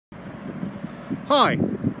Hi,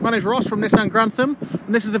 my name is Ross from Nissan Grantham,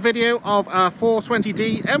 and this is a video of our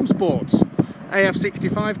 420D M Sports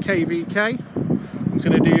AF65KVK. I'm just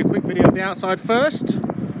going to do a quick video of the outside first,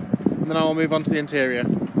 and then I'll move on to the interior.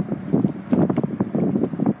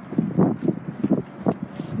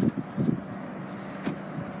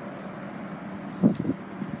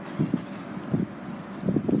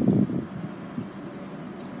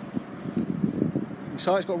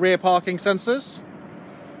 So it's got rear parking sensors.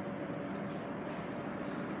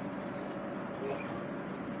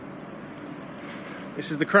 This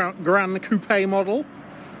is the Grand Coupe model,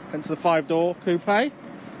 hence the 5-door coupe.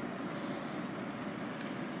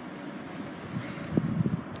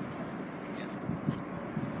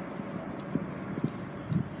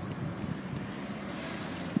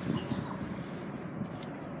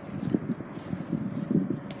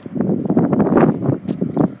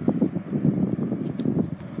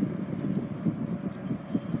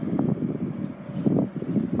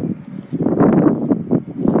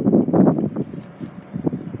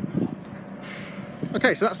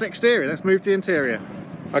 Okay, so that's the exterior. Let's move to the interior.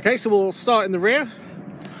 Okay, so we'll start in the rear.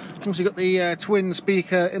 Also got the twin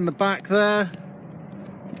speaker in the back there.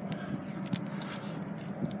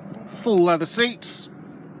 Full leather seats.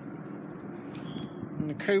 And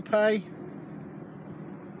the coupe. Let's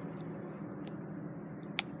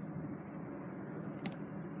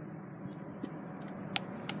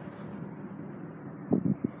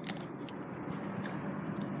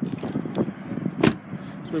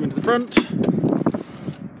move into the front.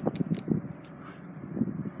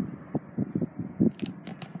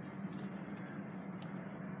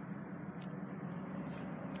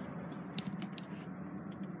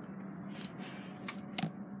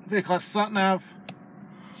 Vehicle has sat nav,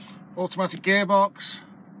 automatic gearbox,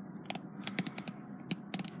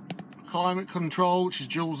 climate control, which is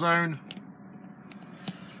dual zone,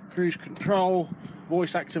 cruise control,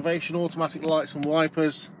 voice activation, automatic lights and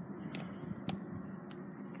wipers.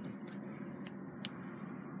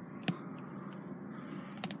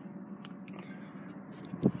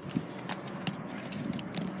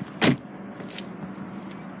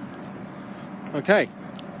 Okay.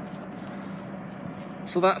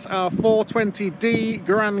 So that's our 420D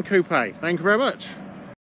Grand Coupe. Thank you very much.